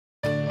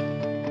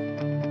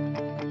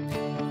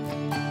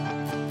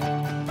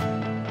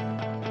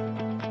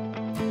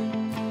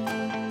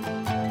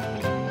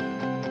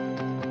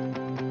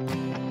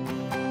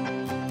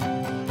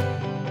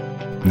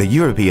The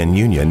European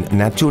Union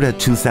Natura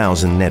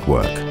 2000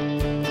 network.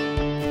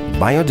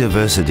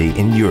 Biodiversity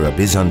in Europe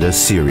is under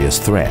serious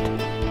threat.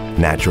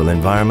 Natural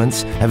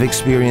environments have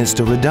experienced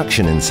a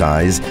reduction in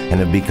size and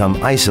have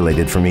become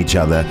isolated from each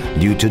other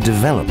due to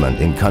development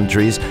in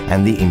countries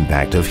and the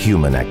impact of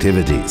human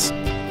activities.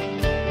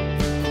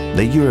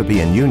 The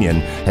European Union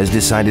has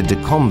decided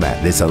to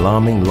combat this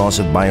alarming loss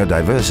of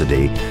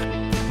biodiversity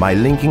by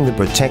linking the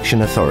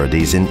protection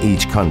authorities in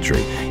each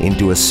country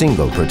into a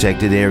single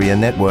protected area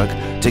network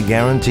to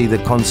guarantee the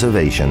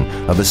conservation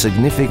of a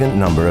significant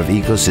number of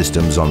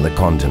ecosystems on the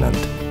continent.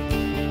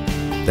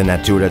 The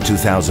Natura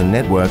 2000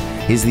 network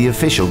is the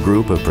official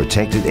group of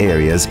protected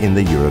areas in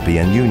the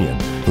European Union,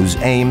 whose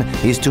aim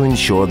is to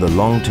ensure the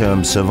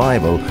long-term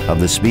survival of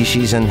the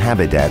species and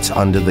habitats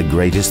under the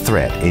greatest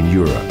threat in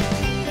Europe.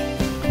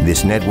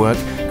 This network,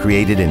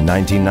 created in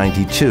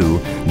 1992,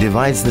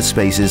 divides the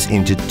spaces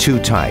into two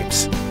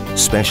types: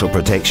 special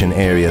protection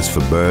areas for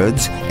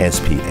birds,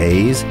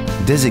 SPAs,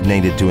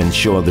 designated to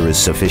ensure there is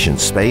sufficient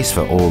space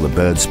for all the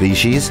bird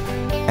species,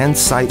 and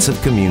sites of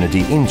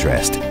community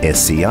interest,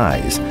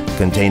 SCIs,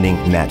 containing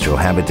natural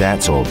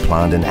habitats or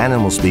plant and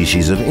animal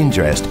species of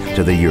interest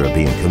to the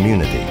European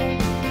community.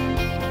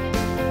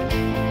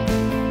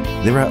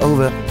 There are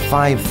over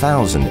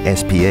 5,000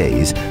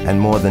 SPAs and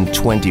more than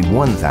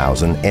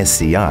 21,000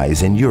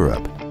 SCIs in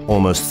Europe.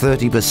 Almost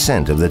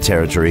 30% of the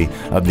territory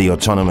of the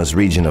autonomous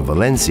region of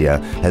Valencia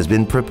has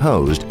been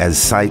proposed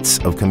as sites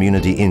of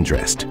community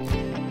interest.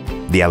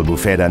 The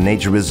Albufera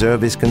Nature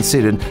Reserve is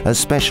considered a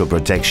special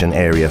protection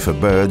area for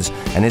birds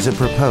and is a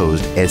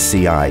proposed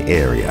SCI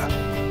area.